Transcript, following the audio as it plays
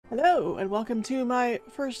Hello, and welcome to my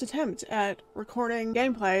first attempt at recording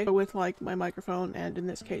gameplay with, like, my microphone and, in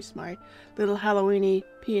this case, my little Halloween-y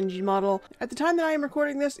PNG model. At the time that I am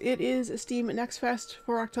recording this, it is Steam Next Fest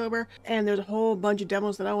for October, and there's a whole bunch of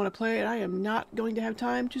demos that I want to play, and I am not going to have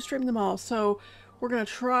time to stream them all, so we're gonna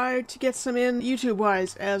try to get some in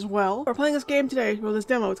YouTube-wise as well. We're playing this game today, well, this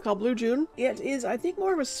demo. It's called Blue June. It is, I think,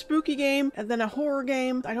 more of a spooky game than a horror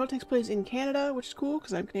game. I know it takes place in Canada, which is cool,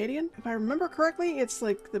 because I'm Canadian. If I remember correctly, it's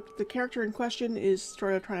like the character in question is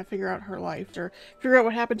sort of trying to figure out her life, or figure out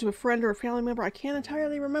what happened to a friend or a family member. I can't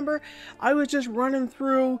entirely remember. I was just running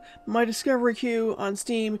through my discovery queue on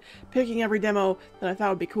Steam, picking every demo that I thought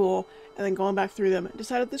would be cool, and then going back through them, and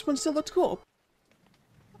decided this one still looks cool.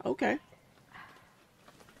 Okay.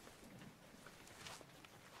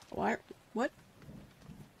 Why? What?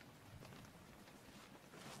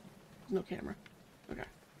 There's no camera. Okay.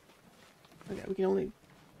 Okay, we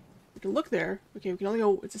can look there. Okay, we can only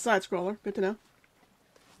go, it's a side scroller. Good to know.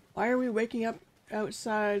 Why are we waking up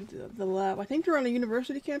outside the lab? I think they're on a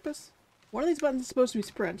university campus. One of these buttons is supposed to be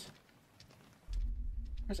sprint.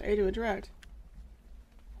 Press A to interact.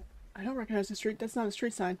 I don't recognize the street. That's not a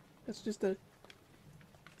street sign. That's just a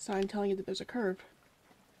sign telling you that there's a curve.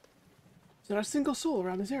 There's not a single soul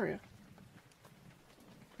around this area.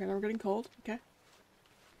 Okay, now we're getting cold. Okay.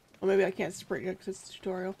 Well, maybe I can't sprint yet because it's a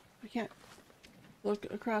tutorial. I can't look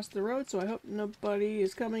across the road, so I hope nobody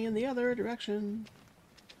is coming in the other direction.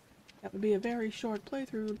 That would be a very short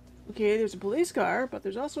playthrough. Okay, there's a police car, but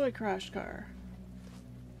there's also a crashed car.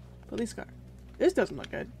 Police car. This doesn't look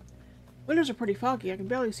good. Windows are pretty foggy. I can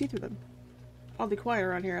barely see through them. Oddly quiet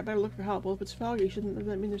around here. I better look for help. Well, if it's foggy, shouldn't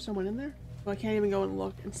that mean there's someone in there? Well, I can't even go and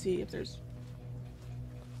look and see if there's...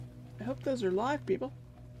 I hope those are live people.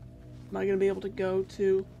 Am I going to be able to go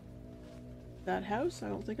to that house? I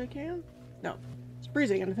don't think I can. No. It's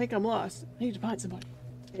freezing and I think I'm lost. I need to find somebody.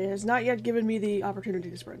 It has not yet given me the opportunity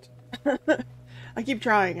to sprint. I keep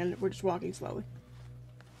trying and we're just walking slowly.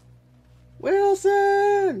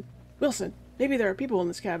 Wilson! Wilson, maybe there are people in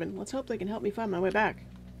this cabin. Let's hope they can help me find my way back.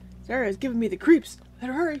 Sarah is giving me the creeps.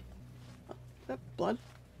 Better hurry. Oh, is that blood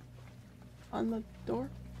on the door?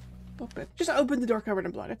 Open. Just open the door covered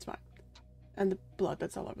in blood. It's fine. And the blood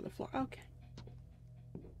that's all over the floor. Okay.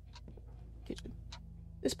 Kitchen.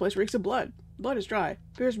 This place reeks of blood. Blood is dry.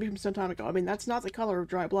 Appears to be from some time ago. I mean, that's not the color of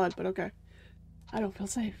dry blood, but okay. I don't feel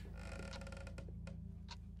safe.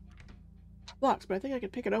 Locked, but I think I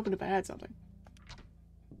could pick it open if I had something.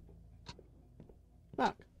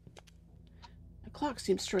 Lock. The clock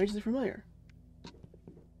seems strangely familiar.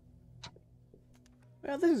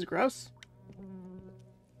 Well, this is gross.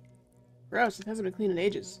 Gross. It hasn't been cleaned in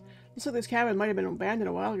ages. Looks like this cabin might have been abandoned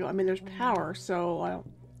a while ago. I mean, there's power, so I don't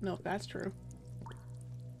know if that's true.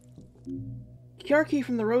 Car key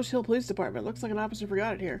from the Rose Hill Police Department. Looks like an officer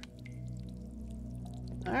forgot it here.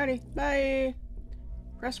 Alrighty, bye!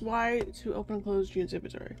 Press Y to open and close June's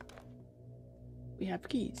inventory. We have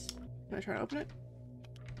keys. Can I try to open it?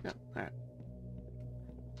 No, alright.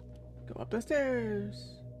 Go up the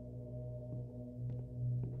stairs.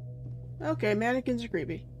 Okay, mannequins are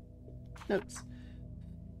creepy. Notes.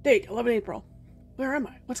 Date, 11 April. Where am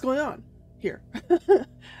I? What's going on? Here.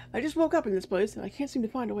 I just woke up in this place and I can't seem to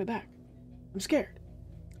find a way back. I'm scared.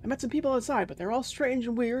 I met some people outside, but they're all strange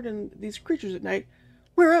and weird and these creatures at night.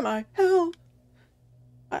 Where am I? Help!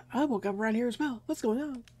 I woke up around here as well. What's going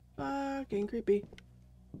on? Getting creepy.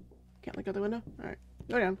 Can't look out the window? Alright.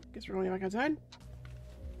 Go down. Guess we're going back outside.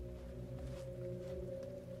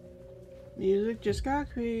 Music just got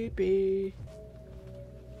creepy.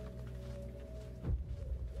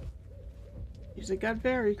 Music got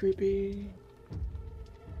very creepy.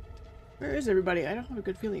 Where is everybody? I don't have a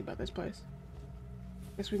good feeling about this place.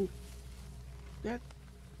 Guess we can... Yeah.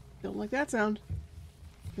 Don't like that sound.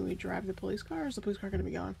 Can we drive the police car, or is the police car gonna be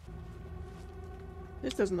gone?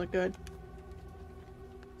 This doesn't look good.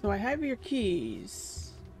 So I have your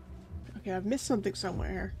keys. Okay, I've missed something somewhere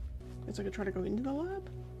here. Guess I could try to go into the lab?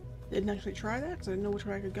 Didn't actually try that, because I didn't know which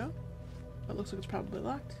way I could go. But it looks like it's probably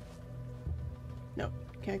locked. No,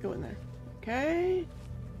 can't go in there. Okay.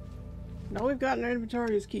 And all we've got in our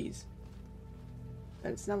inventory is keys.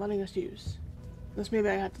 That it's not letting us use. Unless maybe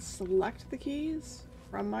I have to select the keys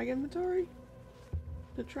from my inventory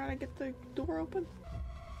to try to get the door open.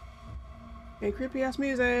 Okay, creepy ass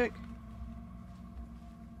music.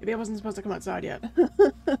 Maybe I wasn't supposed to come outside yet.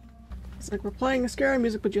 It's like we're playing the scary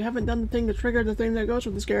music, but you haven't done the thing to trigger the thing that goes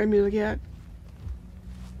with the scary music yet.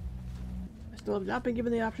 I still have not been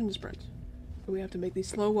given the option to sprint. So we have to make the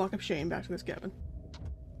slow walk of shame back to this cabin.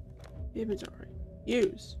 Inventory.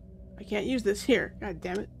 Use. I can't use this here. God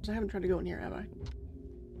damn it. I haven't tried to go in here, have I?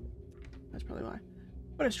 That's probably why.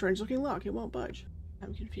 What a strange looking lock. It won't budge.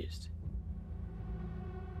 I'm confused.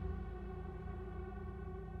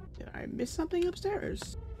 Did I miss something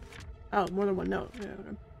upstairs? Oh, more than one note. Yeah,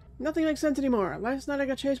 okay. Nothing makes sense anymore. Last night I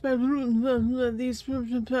got chased by these...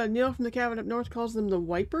 Neil from the cabin up north calls them the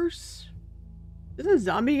Wipers? Is this a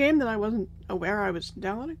zombie game that I wasn't aware I was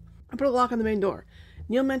downloading? I put a lock on the main door.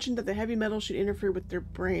 Neil mentioned that the heavy metal should interfere with their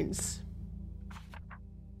brains.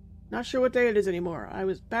 Not sure what day it is anymore. I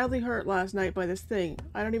was badly hurt last night by this thing.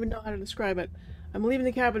 I don't even know how to describe it. I'm leaving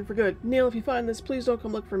the cabin for good. Neil, if you find this, please don't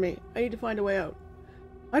come look for me. I need to find a way out.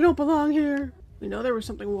 I don't belong here. We know there was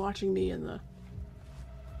something watching me in the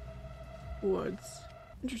woods.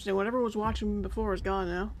 Interesting. Whatever was watching me before is gone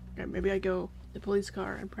now. Okay, maybe I go to the police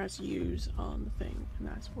car and press use on the thing, and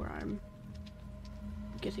that's where I'm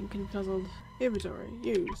getting confuzzled. Inventory.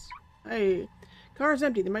 Use. Hey. Car is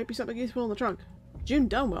empty. There might be something useful in the trunk. June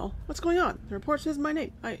Dunwell? What's going on? The report says my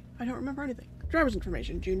name. I don't remember anything. Driver's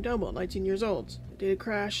information. June Dunwell, 19 years old. Dated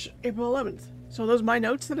crash April 11th. So are those my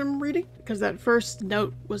notes that I'm reading? Because that first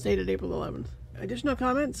note was dated April 11th. Additional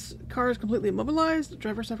comments. Car is completely immobilized.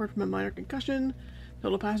 Driver suffered from a minor concussion.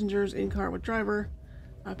 Total passengers in car with driver.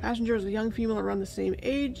 Passenger is a young female around the same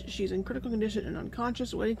age. She's in critical condition and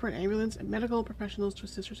unconscious, waiting for an ambulance and medical professionals to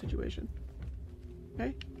assist her situation.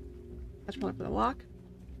 Okay. That's probably for the lock.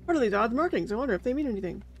 What are these odd markings? I wonder if they mean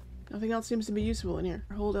anything. Nothing else seems to be useful in here.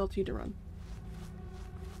 Hold LT to run.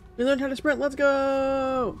 We learned how to sprint. Let's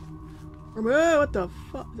go! Whoa, what the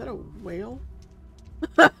fuck? Is that a whale?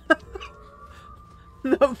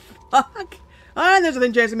 The fuck? Ah, there's a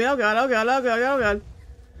thing chasing me. Oh god, oh god, oh god, oh god.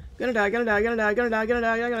 Gonna die, gonna die, gonna die, gonna die, gonna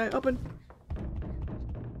die, gonna die. Open.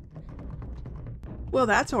 Well,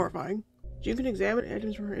 that's horrifying. June can examine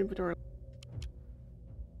items from her inventory.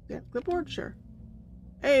 Yeah, clipboard? Sure.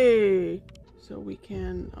 Hey! So we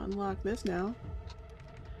can unlock this now.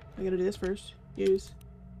 I gotta do this first. Use.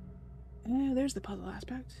 There's the puzzle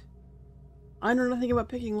aspect. I know nothing about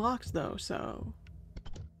picking locks, though, so...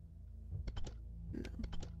 No.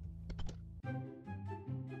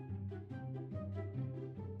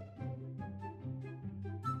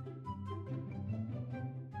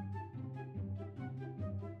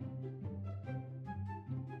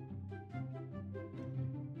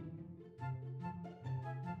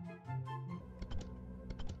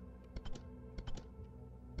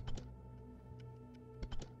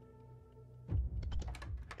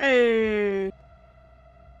 Hey!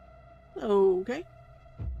 Okay.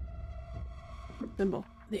 Symbol.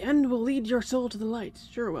 The end will lead your soul to the light.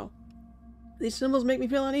 Sure will. These symbols make me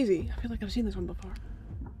feel uneasy. I feel like I've seen this one before.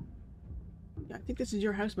 Yeah, I think this is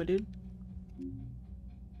your house, my dude.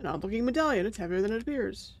 An odd-looking medallion. It's heavier than it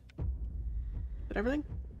appears. But everything?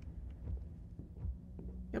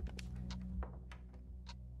 Yep.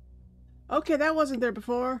 Okay, that wasn't there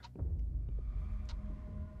before.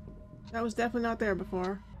 That was definitely not there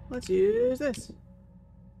before. Let's use this.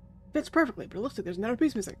 Fits perfectly, but it looks like there's another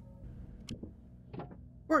piece missing.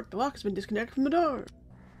 Work! The lock has been disconnected from the door.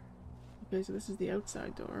 Okay, so this is the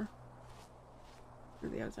outside door. Or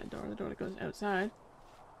the outside door, the door that goes outside.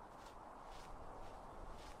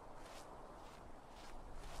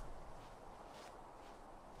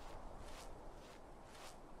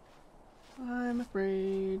 I'm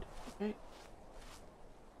afraid. Okay.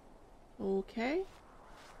 Okay.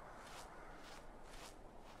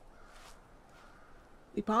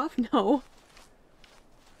 Leap off? No.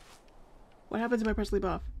 What happens if I press leap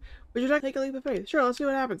off? Would you like to take a leap of faith? Sure, let's see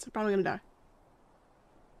what happens. I'm probably gonna die.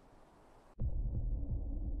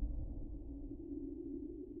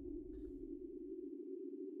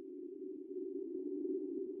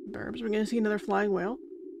 Burbs, we're gonna see another flying whale.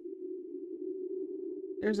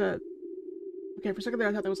 There's a... Okay, for a second there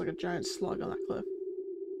I thought there was like a giant slug on that cliff.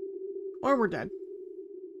 Or we're dead.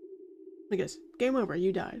 I guess. Game over,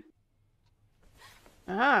 you died.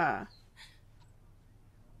 Ah!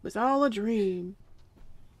 It was all a dream.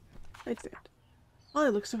 Nightstand. Oh, I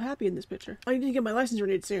look so happy in this picture. I need to get my license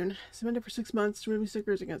renewed soon. Suspended for 6 months, removing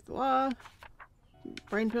stickers against the law.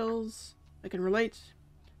 Brain pills. I can relate.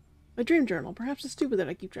 My dream journal. Perhaps it's stupid that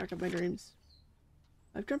I keep track of my dreams.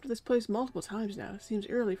 I've dreamt of this place multiple times now. It seems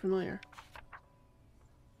eerily familiar.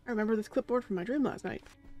 I remember this clipboard from my dream last night.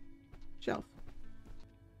 Shelf.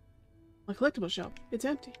 My collectible shelf. It's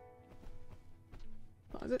empty.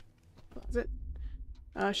 Closet. Closet.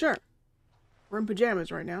 Sure. We're in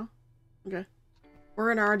pajamas right now. Okay.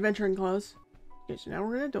 We're in our adventuring clothes. Okay, so now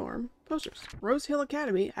we're in a dorm. Posters. Rose Hill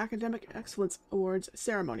Academy Academic Excellence Awards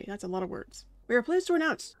Ceremony. That's a lot of words. We are pleased to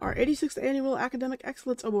announce our 86th Annual Academic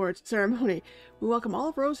Excellence Awards ceremony. We welcome all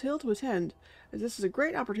of Rose Hill to attend, as this is a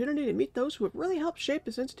great opportunity to meet those who have really helped shape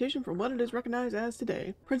this institution from what it is recognized as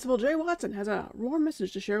today. Principal Jay Watson has a warm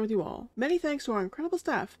message to share with you all. Many thanks to our incredible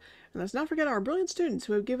staff, and let's not forget our brilliant students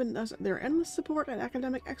who have given us their endless support and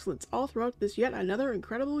academic excellence all throughout this yet another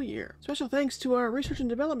incredible year. Special thanks to our research and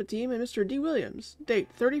development team and Mr. D. Williams. Date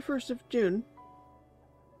 31st of June.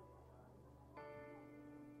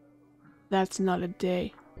 That's not a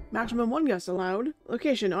day. Maximum 1 guest allowed.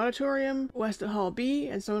 Location, auditorium, west of Hall B,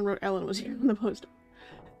 and someone wrote Ellen was here on the poster.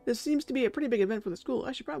 This seems to be a pretty big event for the school.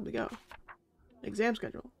 I should probably go. Exam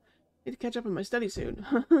schedule. Need to catch up on my study soon.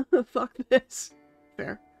 Fuck this.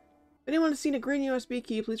 Fair. If anyone has seen a green USB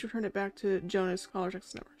key, please return it back to Jonas. Call or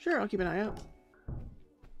text this number. Sure, I'll keep an eye out.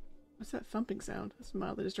 What's that thumping sound? That's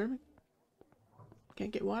mildly disturbing.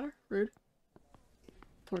 Can't get water? Rude.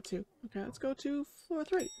 Floor 2. Okay, let's go to floor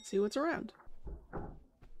 3 and see what's around.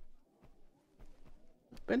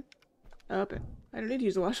 Open. Open. I don't need to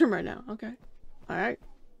use the washroom right now. Okay. Alright.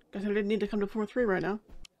 Guess I didn't need to come to floor 3 right now.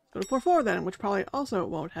 Let's go to floor 4 then, which probably also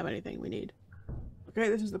won't have anything we need. Okay,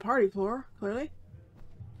 this is the party floor, clearly.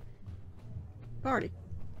 Party.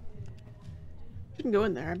 Shouldn't go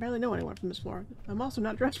in there. I barely know anyone from this floor. I'm also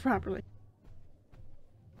not dressed properly.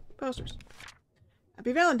 Posters.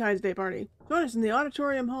 Happy Valentine's Day party. Join us in the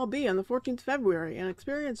Auditorium Hall B on the 14th of February and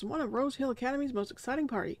experience one of Rose Hill Academy's most exciting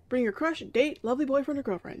party. Bring your crush, date, lovely boyfriend, or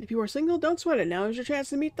girlfriend. If you are single, don't sweat it. Now is your chance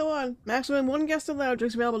to meet the one. Maximum 1 guest allowed.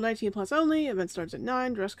 Drinks available 19 plus only. Event starts at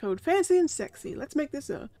 9. Dress code fancy and sexy. Let's make this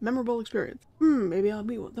a memorable experience. Maybe I'll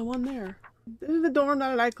meet the one there. This is the dorm,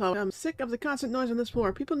 not a nightclub. I'm sick of the constant noise on this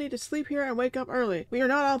floor. People need to sleep here and wake up early. We are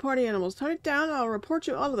not all party animals. Tone it down, I'll report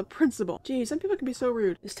you all to the principal. Geez, some people can be so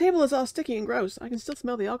rude. This table is all sticky and gross. I can still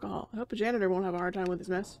smell the alcohol. I hope the janitor won't have a hard time with this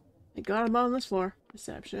mess. Thank God I'm on this floor.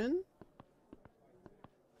 Reception.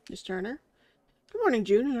 Miss Turner. Good morning,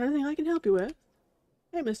 June. Is there anything I can help you with?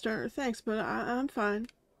 Hey, Miss Turner. Thanks, but I'm fine.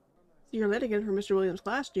 So you're late again for Mr. Williams'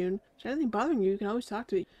 class, June. Is there anything bothering you? You can always talk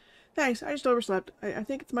to me. Thanks, I just overslept. I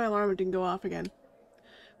think it's my alarm that didn't go off again.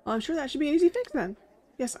 Well, I'm sure that should be an easy fix then.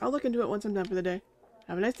 Yes, I'll look into it once I'm done for the day.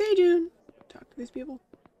 Have a nice day, June. Talk to these people.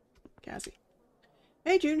 Cassie.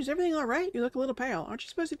 Hey, June, is everything alright? You look a little pale. Aren't you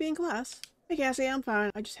supposed to be in class? Hey, Cassie, I'm fine.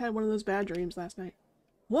 I just had one of those bad dreams last night.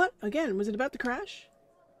 What? Again? Was it about the crash?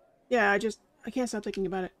 Yeah, I can't stop thinking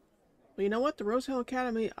about it. Well, you know what? The Rose Hill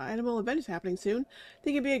Academy annual event is happening soon. I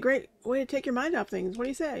think it'd be a great way to take your mind off things. What do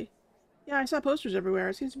you say? Yeah, I saw posters everywhere.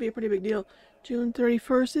 It seems to be a pretty big deal. June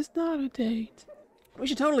 31st is not a date. We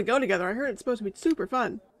should totally go together. I heard it's supposed to be super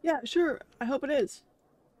fun. Yeah, sure. I hope it is.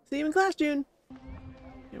 See you in class, June.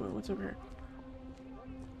 Okay, wait, what's over here?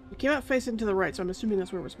 We came out facing to the right, so I'm assuming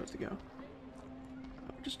that's where we're supposed to go.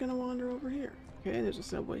 We're just gonna wander over here. Okay, there's a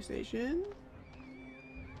subway station.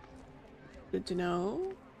 Good to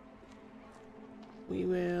know. We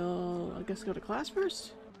will, I guess, go to class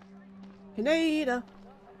first. Canada.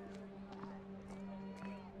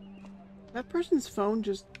 That person's phone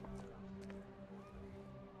just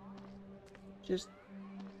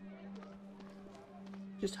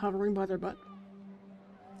hovering by their butt.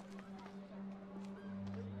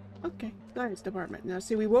 Okay, science department. Now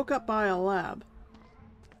see, we woke up by a lab.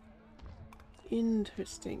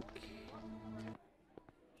 Interesting.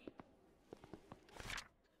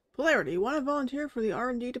 Polarity. Want to volunteer for the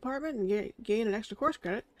R&D department and gain an extra course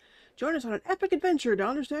credit? Join us on an epic adventure to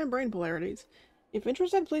understand brain polarities. If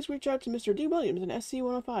interested, please reach out to Mr. D. Williams in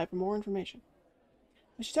SC-105 for more information.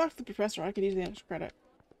 I should talk to the professor. I could use the extra credit.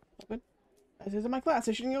 Open. This isn't my class.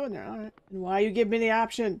 I shouldn't go in there. Alright. And why you give me the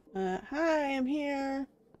option? Hi, I'm here.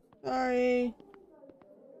 Sorry.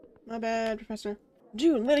 My bad, Professor.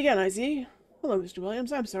 June, late again, I see. Hello, Mr.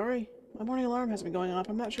 Williams. I'm sorry. My morning alarm hasn't been going off.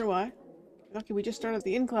 I'm not sure why. Lucky we just started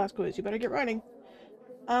the in-class quiz. You better get writing.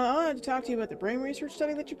 I wanted to talk to you about the brain research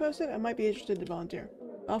study that you posted. I might be interested to volunteer.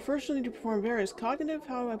 I'll first need to perform various cognitive,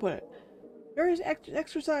 how do I put it? Various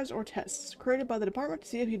exercise or tests created by the department to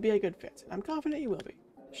see if you'd be a good fit. I'm confident you will be.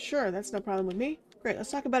 Sure, that's no problem with me. Great,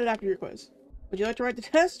 let's talk about it after your quiz. Would you like to write the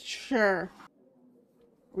test? Sure. Are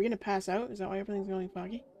we gonna pass out? Is that why everything's going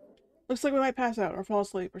foggy? Looks like we might pass out or fall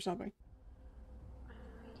asleep or something.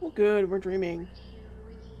 Well, good, we're dreaming.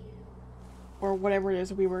 Or whatever it is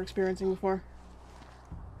that we were experiencing before.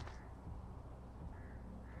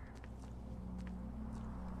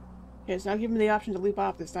 Okay, it's now giving me the option to leap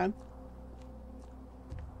off this time.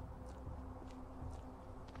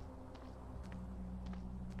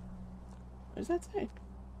 What does that say?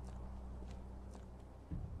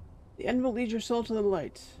 The end will lead your soul to the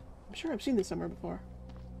light. I'm sure I've seen this somewhere before.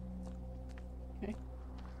 Okay.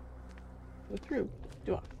 Go through.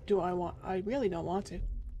 I really don't want to.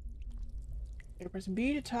 Okay, press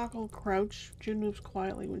B to toggle crouch. June moves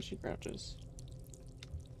quietly when she crouches.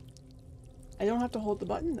 I don't have to hold the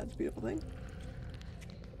button. That's a beautiful thing.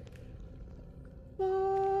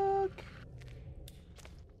 Fuck.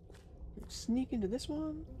 Sneak into this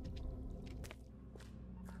one.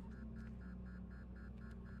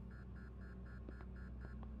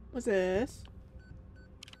 What's this?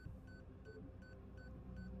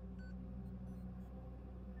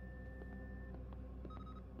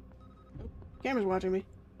 Oh, camera's watching me.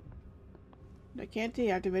 I can't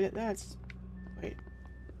deactivate it. That's... Wait.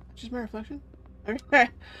 Just my reflection? Okay.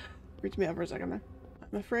 Freaked me out for a second there.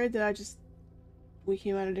 I'm afraid that we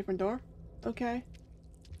came out a different door. Okay.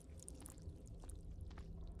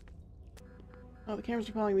 Oh, the cameras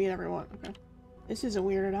are following me and everyone. Okay. This isn't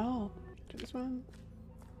weird at all. Do this one.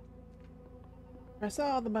 Press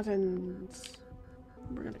all the buttons.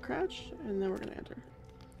 We're gonna crouch, and then we're gonna enter.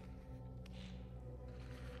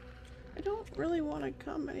 I don't really want to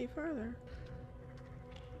come any further.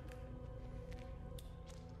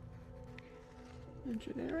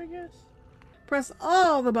 Enter there, I guess. Press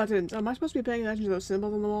all the buttons! Oh, am I supposed to be paying attention to those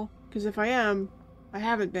symbols on the wall? Because if I am, I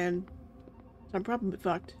haven't been. So I'm probably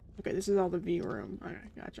fucked. Okay, this is all the V room. Okay,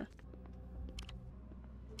 gotcha.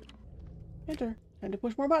 Enter. Time to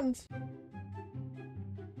push more buttons.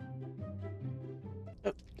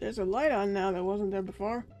 Oh, there's a light on now that wasn't there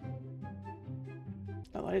before.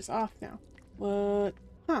 That light is off now. What?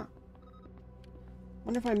 Huh.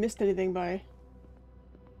 Wonder if I missed anything by...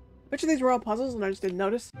 Which of these were all puzzles and I just didn't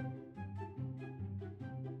notice?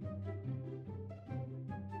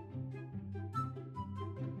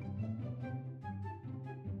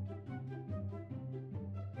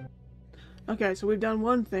 Okay, so we've done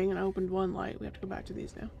one thing and I opened one light. We have to go back to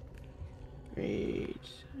these now. Great.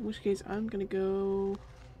 In which case, I'm gonna go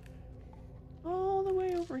all the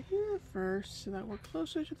way over here first so that we're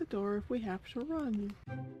closer to the door if we have to run.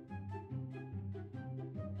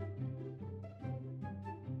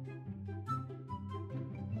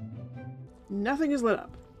 Nothing is lit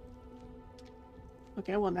up.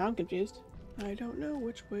 Okay, well now I'm confused. I don't know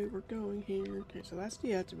which way we're going here. Okay, so that's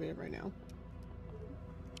deactivated right now.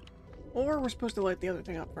 Or we're supposed to light the other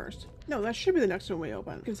thing up first. No, that should be the next one we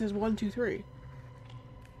open. Because it says 1, 2, 3.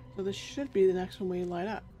 So this should be the next one we light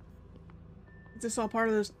up. Is this all part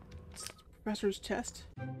of this professor's test?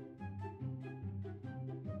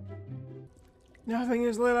 Nothing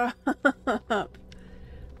is lit up.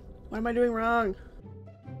 What am I doing wrong?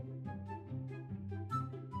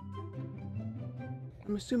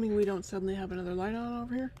 I'm assuming we don't suddenly have another light on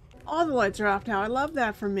over here. All the lights are off now. I love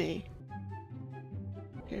that for me.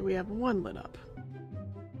 Okay, we have one lit up.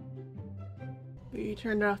 We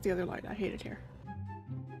turned off the other light. I hate it here.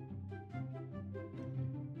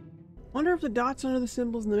 Wonder if the dots under the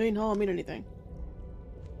symbols in the main hall mean anything.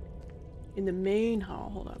 In the main hall,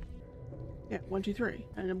 hold up. Yeah, 1, 2, 3.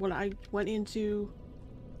 And when I went into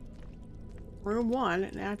room 1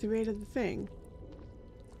 and activated the thing,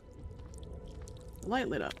 the light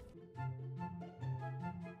lit up.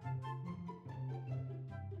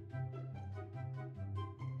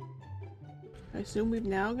 I assume we've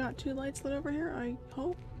now got 2 lights lit over here, I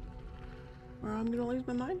hope? Or I'm gonna lose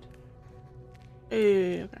my mind?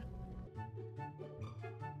 Hey, okay.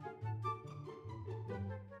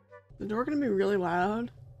 The door gonna be really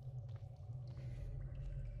loud?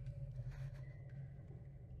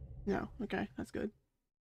 No, okay, that's good.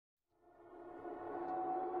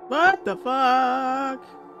 What the fuck?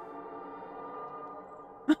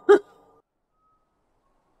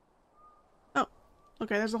 Oh,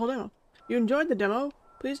 okay, that's the whole demo. You enjoyed the demo?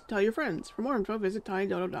 Please tell your friends. For more info, visit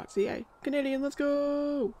tinydodo.ca. Canadian, let's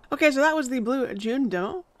go! Okay, so that was the Blue June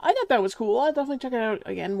demo. I thought that was cool. I'll definitely check it out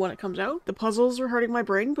again when it comes out. The puzzles are hurting my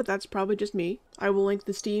brain, but that's probably just me. I will link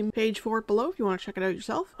the Steam page for it below if you want to check it out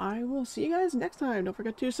yourself. I will see you guys next time. Don't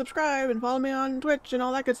forget to subscribe and follow me on Twitch and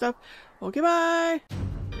all that good stuff. Okay, bye!